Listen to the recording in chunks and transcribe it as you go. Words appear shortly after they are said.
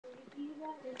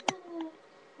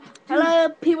Hello,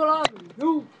 people of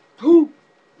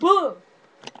YouTube.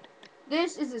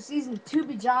 This is the season 2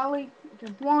 Be Jolly.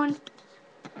 Just one.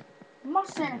 My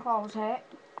Santa Claus hat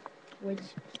Which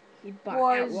he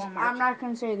bought at was, Walmart. I'm not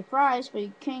going to say the price, but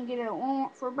you can get it at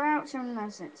Walmart for about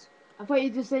 79 cents. I thought you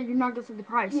just said you're not going to say the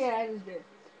price. Yeah, I just did.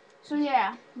 So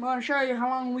yeah, I'm going to show you how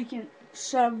long we can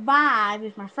survive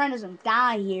if my friend doesn't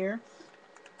die here.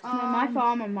 It's not my fault.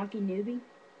 I'm a monkey newbie.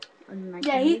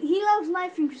 Yeah, he loves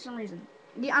knifing for some reason.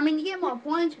 Yeah, I mean, you get more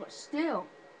points, but still.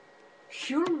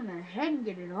 Shoot him in the head and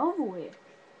get it over with.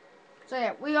 So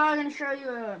yeah, we are going to show you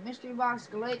a mystery box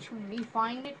glitch when we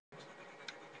find it.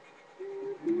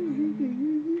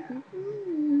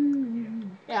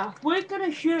 Yeah, we're going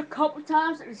to shoot a couple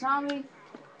times at the zombie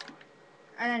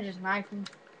and then just knife him.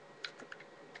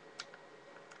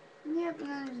 Yep, and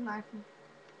then just knife him.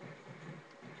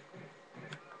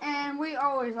 And we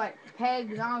always like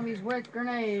peg zombies with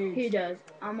grenades. He does.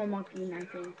 I'm a monkey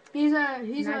knifing. He's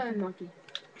knifing a monkey.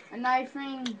 A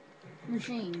knifing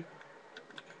machine.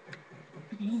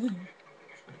 Boom!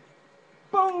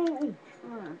 Oh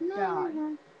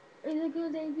God. It's a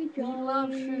good day, be He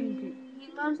loves shooting people.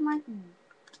 He loves knifing.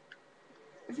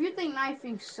 If you think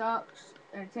knifing sucks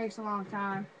and it takes a long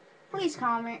time, please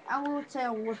comment. I will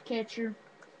tell Wolf Catcher.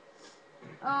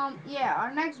 Yeah,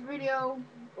 our next video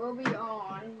will be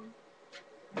on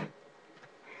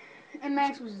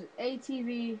MX was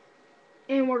ATV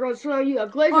And we're going to show you a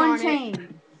glitch on it.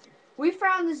 Untamed. We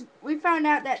found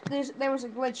out that there was a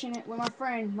glitch in it with my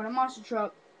friend with a monster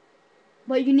truck.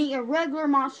 But you need a regular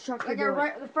monster truck to do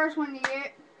it. The first one you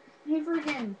get, he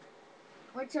freaking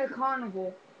went to a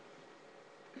carnival.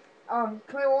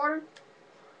 Clearwater.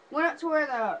 Went up to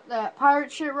where the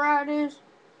pirate ship ride is.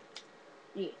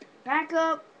 You back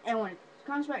up, and when it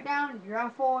comes back down, you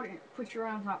drive forward and it puts you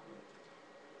right on top of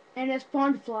it. And it's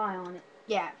fun to fly on it.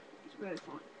 Yeah, it's really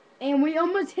fun. And we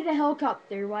almost hit a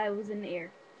helicopter while it was in the air.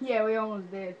 Yeah, we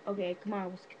almost did. Okay, come on,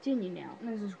 let's continue now. And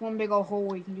there's this one big old hole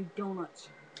where you can do donuts.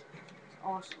 It's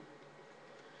awesome.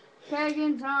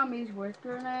 Pegging zombies with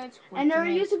grenades. And there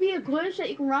used to be a glitch that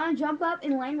you can run and jump up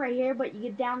and land right here, but you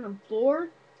get down on the floor.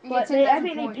 But I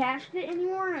think they patched it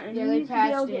anymore, and you used to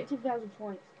be able to get 2,000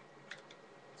 points.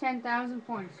 10,000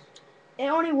 points. It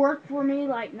only worked for me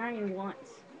like 90 once.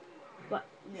 But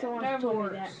Yeah, someone told me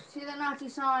that. See the Nazi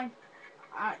sign?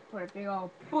 I put a big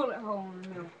old bullet hole in the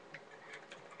middle.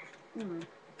 Anyway,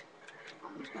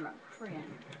 I'm just gonna freaking.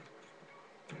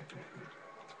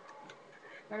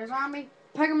 Got a zombie?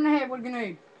 Peg him in the head with a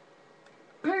grenade.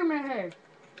 Peg him in the head.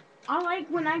 I like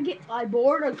when I get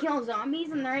bored of killing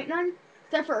zombies and there ain't none,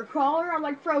 except for a crawler, I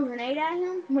like throw a grenade at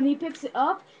him. When he picks it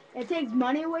up, it takes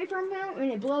money away from him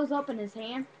and it blows up in his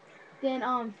hand. Then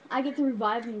I get to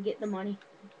revive him and get the money.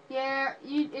 Yeah,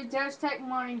 it does take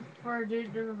money for a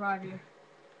dude to revive you.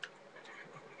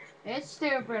 It's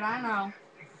stupid, I know.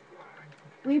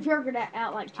 We figured that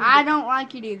out like 2 I don't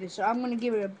like it either, so I'm gonna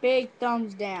give it a big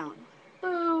thumbs down.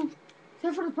 Boo!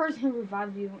 Except for the person who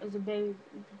revives you is a big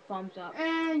thumbs up.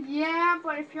 Yeah,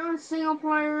 but if you're a single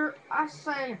player, I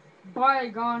say buy a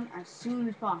gun as soon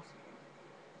as possible.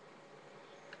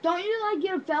 Don't you like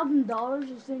get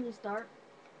 $1,000 as soon as you start?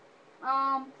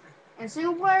 In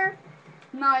single player,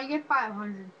 no, you get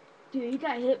 500. Dude, you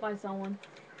got hit by someone.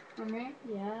 For me?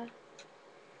 Yeah.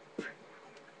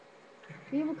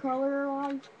 Do you have a color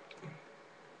alive?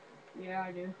 Yeah,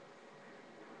 I do.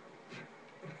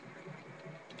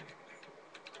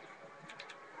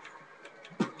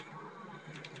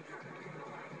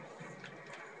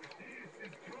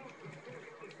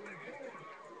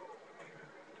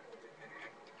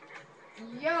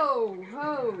 Yo,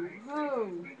 ho,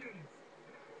 ho.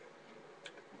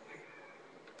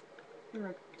 There's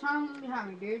a ton behind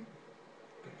me, dude.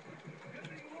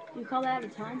 You call that a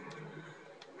ton?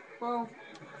 Well,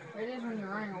 it is when you're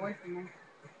running away from them.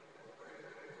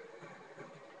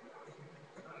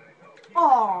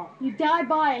 Oh, you died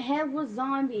by a headless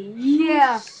zombie.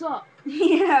 You suck.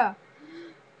 Yeah.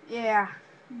 Yeah.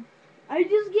 I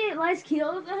just get less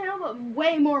kills than him, but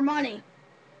way more money.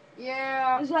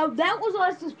 Yeah. So that was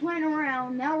us just playing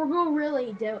around. Now we're gonna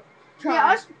really try.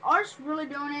 Yeah, us really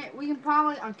doing it. We can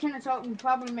probably on Kennetok, we can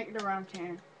probably make it around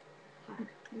 10.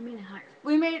 You mean higher?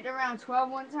 We made it around 12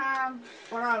 one time,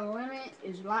 but our limit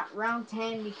is like around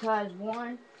 10 because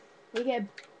one, it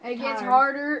gets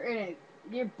harder and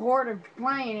you're bored of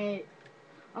playing it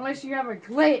unless you have a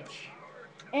glitch.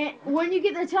 And when you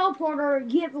get the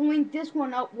teleporter, you have to link this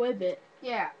one up with it.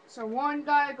 Yeah, so one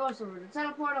guy goes over the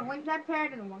teleporter, link that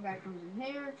pad, and then one guy comes in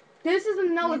here. This is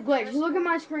another glitch. Look at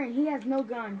my screen. He has no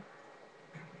gun.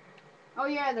 Oh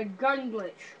yeah, the gun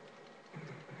glitch.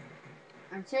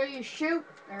 Until you shoot,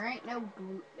 There ain't no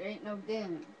glue. There ain't no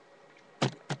dim.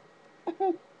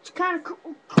 It's kind of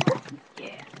cool.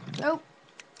 Yeah. Nope.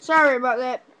 Sorry about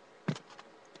that.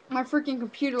 My freaking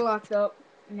computer locked up.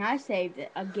 And I saved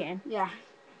it again. Yeah.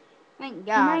 Thank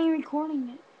You're not God. even recording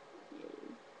it.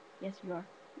 Yes, you are.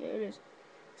 Yeah, it is.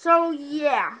 So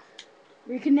yeah.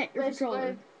 Reconnect your Basically.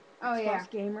 controller. Oh yeah. Plus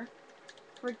gamer.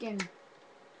 Freaking.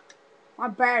 My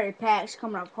battery pack's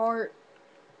coming apart.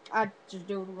 I just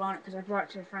do it on it because I brought it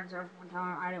to a friend's house one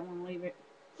time. I didn't want to leave it.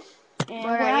 And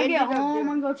But when I ended get up home, doing-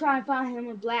 I'm gonna try and find him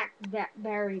a black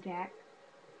battery pack.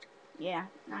 Yeah,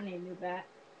 I need a new bat.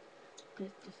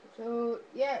 So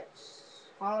yes,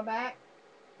 follow back.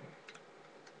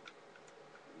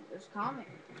 Just comment.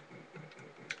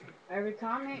 Every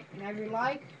comment and every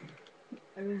like,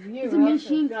 every view. It's a helps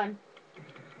machine us. gun.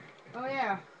 Oh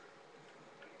yeah.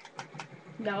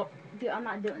 No, dude, I'm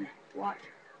not doing that. Watch.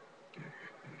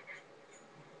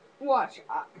 Watch.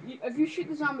 If you shoot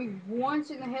the zombie once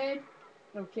in the head,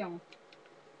 it'll kill him.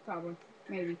 Probably.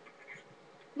 Maybe.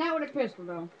 Not with a pistol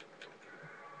though.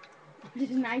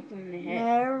 Just knife him in the head.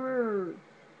 Never.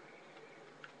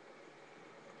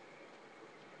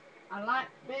 I like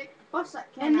big bust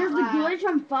that can. And there's the glitch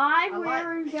on 5 I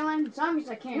where like killing zombies.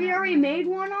 I can't. we already made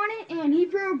one on it, and he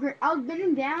threw. I was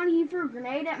bending down. He threw a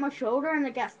grenade at my shoulder, and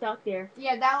it got stuck there.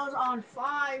 Yeah, that was on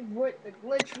 5 with the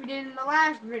glitch we did in the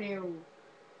last video.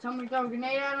 Somebody threw a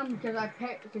grenade at him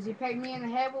because he pegged me in the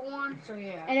head with one. So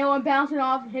yeah. And it went bouncing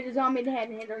off, hit a zombie in the head,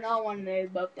 and hit another one, and they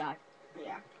both died.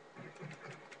 Yeah.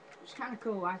 It's kind of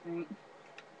cool, I think.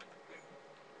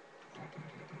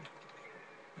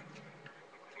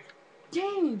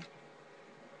 Dang.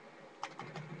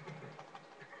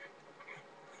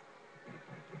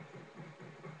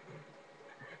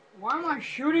 Why am I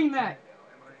shooting that?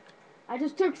 I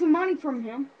just took some money from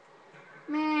him.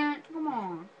 Man, come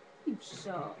on. You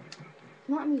suck. It's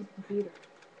not in his computer.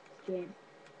 It's game.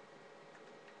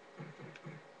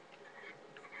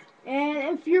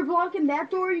 And if you're blocking that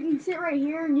door, you can sit right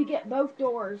here and you get both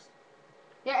doors.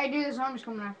 Yeah, I do. The zombies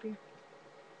coming after you.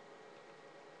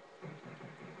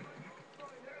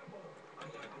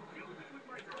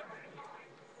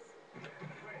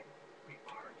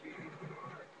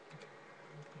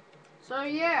 So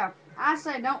yeah, I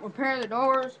say don't repair the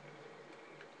doors.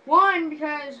 One,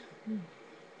 because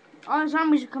all the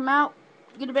zombies will come out,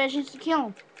 get a better chance to kill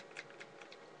them.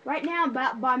 Right now,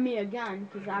 about to buy me a gun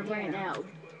because I ran Yeah. out.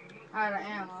 Out of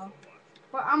ammo.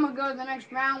 But I'm gonna go to the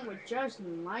next round with just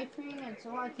knifing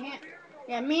until I can't.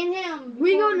 Yeah, me and him.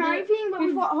 We go did-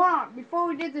 knifing, but hold on. Before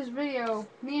we did this video,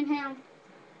 me and him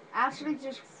actually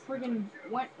just freaking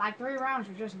went like 3 rounds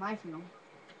with just knifing them.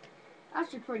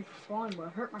 Actually pretty fun, but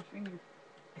it hurt my finger.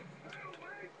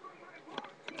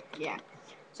 Yeah.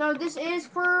 So this is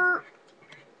for.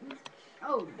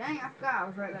 Oh dang! I forgot I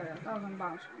was right there. I thought I was on the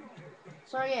bottom screen.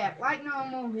 So yeah, like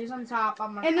normal, he's on top.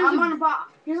 I'm on the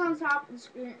bottom. He's on top of the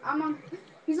screen.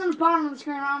 He's on the bottom of the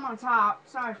screen. I'm on top.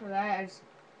 Sorry for that. I just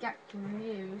got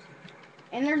confused.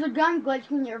 And there's a gun glitch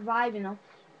when you're reviving them.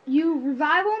 You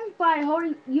revive them by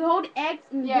you hold X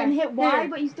and then hit Y, here.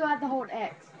 but you still have to hold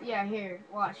X. Yeah, here.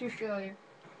 Watch. You show you.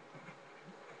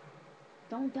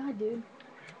 Don't die, dude.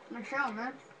 I'm gonna show him,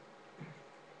 man.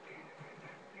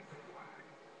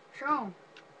 Show him.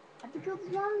 I have to kill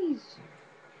the zombies.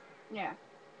 Yeah.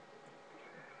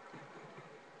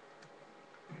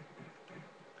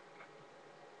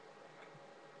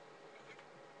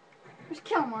 Just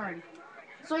kill him already.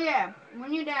 So yeah,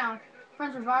 when you're down,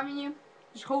 friends reviving you,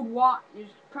 just hold Y,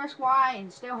 just press Y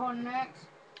and still holding X.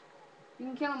 You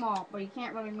can kill them all, but you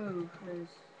can't really move, cause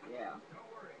yeah.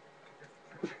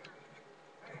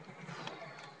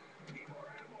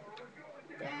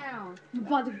 Down.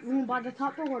 By the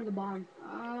top or the bottom?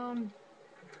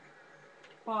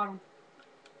 Bottom.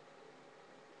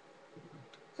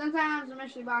 Sometimes the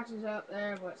mystery box is up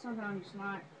there, but sometimes it's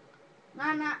not.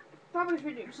 Not probably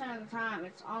 50% of the time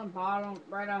it's on the bottom,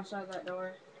 right outside that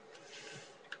door.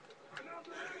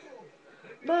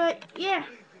 But yeah.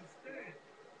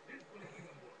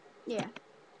 Yeah.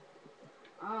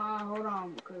 Hold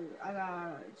on, because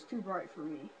it's too bright for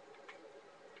me.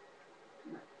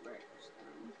 Not bright this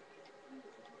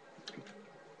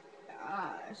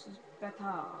time. This is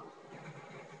better.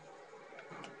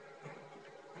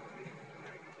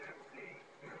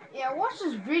 Yeah, I watched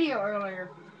this video earlier.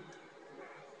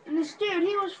 And this dude,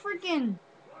 he was freaking.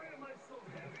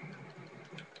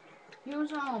 He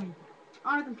was on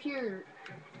a computer.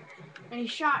 And he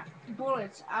shot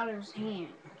bullets out of his hand.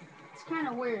 It's kind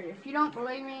of weird. If you don't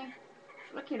believe me,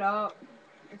 look it up.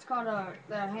 It's called a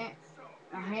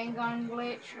handgun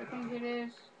glitch, I think it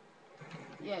is.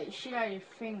 Yeah, you shoot out your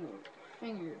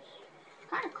fingers.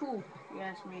 kind of cool, if you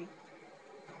ask me.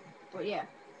 But yeah,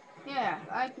 yeah,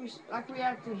 like we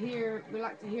have to hear, we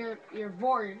like to hear your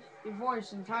voice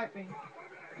and typing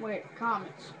with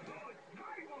comments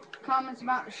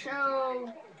about the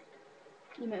show,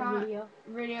 You meant video.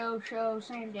 video show,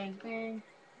 same dang thing.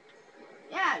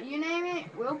 Yeah, you name it,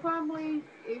 we'll probably,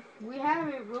 if we have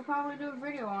it, we'll probably do a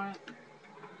video on it.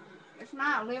 If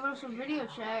not, leave us a video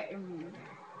chat and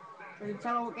we can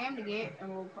tell them what game to get,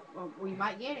 and we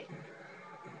might get it.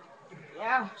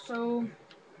 Yeah, so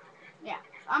yeah,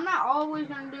 I'm not always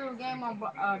gonna do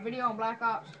a video on Black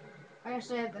Ops. Like I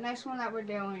said, the next one that we're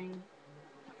doing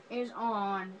is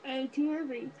on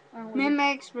ATV.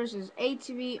 Mimex versus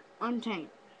ATV Untamed.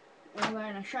 And I'm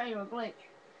gonna show you a glitch.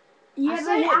 Yeah,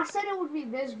 I said it would be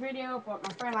this video, but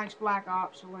my friend likes Black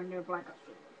Ops, so we're gonna do a Black Ops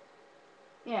video.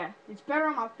 Yeah, it's better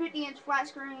on my 50-inch flat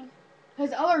screen.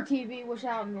 his other TV was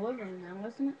out in the living room now,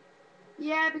 wasn't it?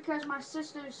 Yeah, because my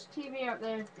sister's TV up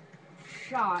there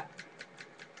shot.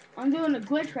 I'm doing a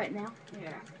glitch right now.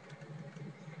 Yeah.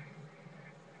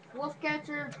 Wolf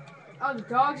catcher. Oh, the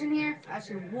dog's in here? I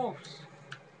see wolves.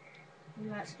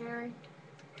 Isn't that scary?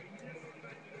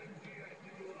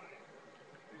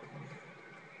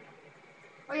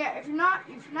 Oh yeah, if you knock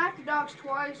the dogs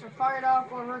twice, a fire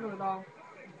dog or a regular dog,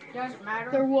 doesn't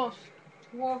matter. They're wolves.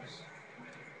 Wolves.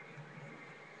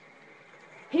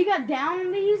 He got down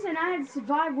in these, and I had to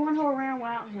survive one whole round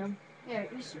without him. Yeah,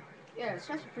 it's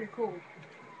actually pretty cool.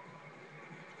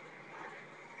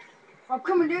 I'm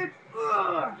coming, dude.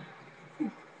 Ugh.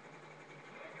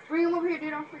 Bring him over here,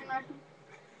 dude. I'll freaking knife him.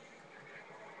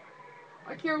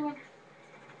 I killed him.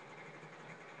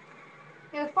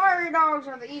 Yeah, the fire dogs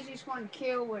are the easiest one to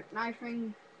kill with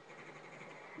knifing.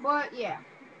 But yeah,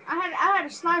 I had a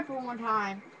sniper one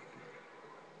time,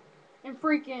 and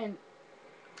freaking,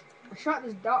 I shot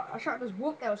this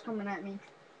wolf that was coming at me.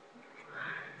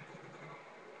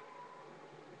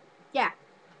 Yeah,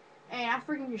 and I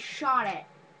freaking just shot it.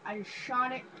 I just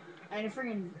shot it,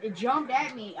 and it jumped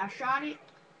at me. I shot it.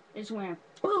 It just went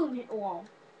boom, hit the wall.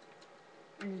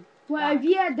 And Well, if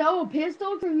you had double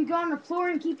pistols and you go on the floor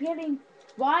and keep hitting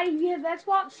Y, if you have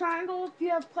Xbox, triangle if you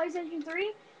have PlayStation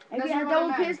 3, if you have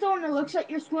double pistol and it looks like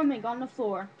you're swimming on the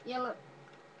floor. Yeah, look.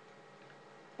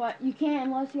 But you can't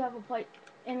unless you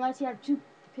have two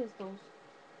pistols.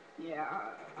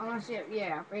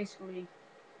 Yeah, basically.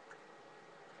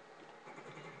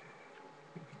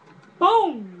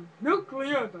 Boom!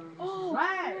 Nuclear disaster. Oh,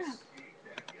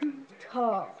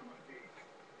 Tough.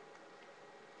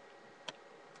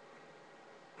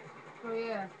 So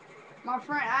yeah, my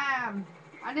friend,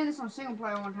 I did this on single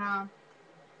player one time.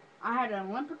 I had an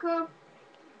Olympica.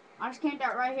 I just camped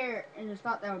out right here and just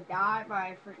thought they would die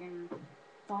by freaking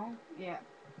fall. Yeah.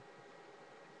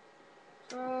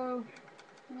 So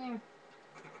yeah,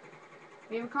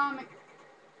 leave a comment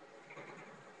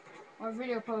or a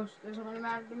video post. Doesn't really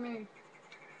matter to me.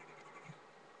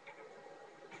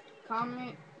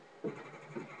 Comment.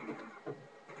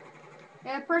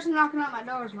 Yeah, the person knocking on my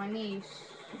door is my niece.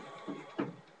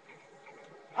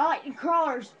 I like the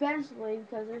crawlers especially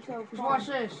because they're so fun. Just watch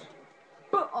this.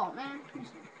 Oh man.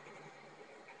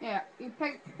 Yeah, you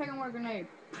pick them with a grenade.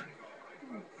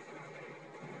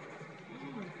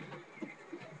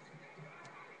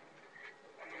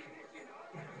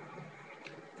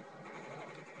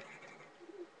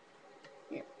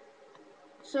 Yeah.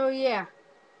 So yeah.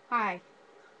 Hi.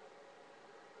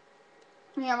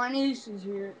 Yeah, my niece is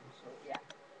here. So yeah.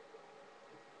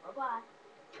 Bye-bye.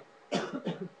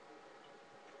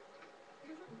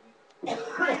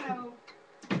 I know.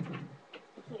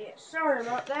 So yeah, sorry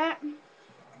about that.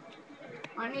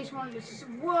 My niece wanted to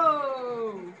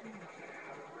whoa!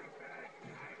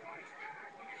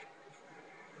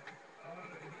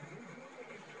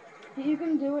 You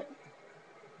can do it.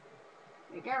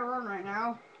 You gotta run right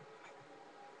now.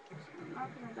 I'm not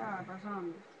gonna die by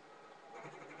zombies.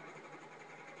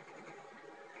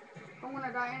 If I'm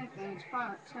gonna die anything,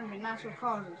 it's gonna be natural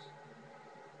causes.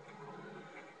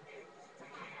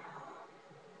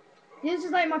 This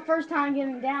is like my first time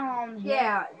getting down on here.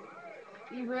 Yeah,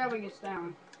 he rarely gets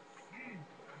down.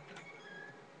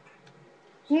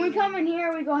 When we come in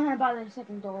here, we go ahead and buy the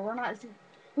second door.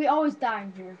 We always die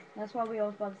in here. That's why we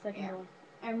always buy the second door.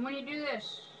 And when you do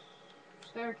this,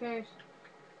 staircase,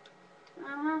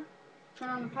 turn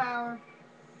on the power.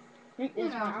 I think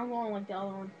this one. I'm going like the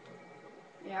other one.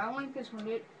 Yeah, I'll link this one,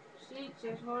 dude. See, it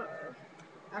says,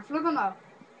 I flip on the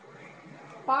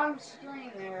bottom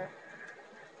screen there.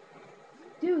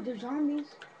 Dude, there's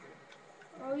zombies.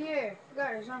 Oh yeah, forgot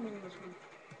there's zombies in this one.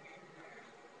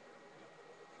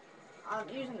 I'm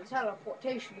using the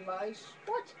teleportation device.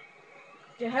 What?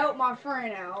 To help my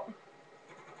friend out.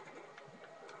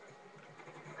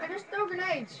 just throw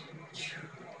grenades.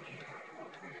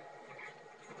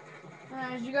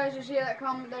 Did you guys just hear that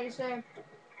comment that he said?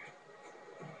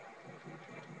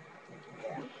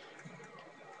 Yeah.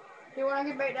 Hey, when I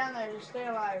get back down there, just stay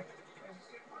alive.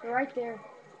 They're right there.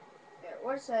 Yeah,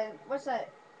 what's that? What's that?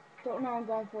 Don't know. I'm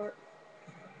going for it.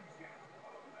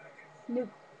 Nuke.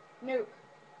 Nuke.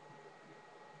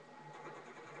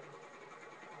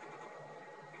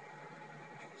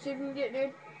 See if you can get,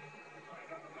 dude.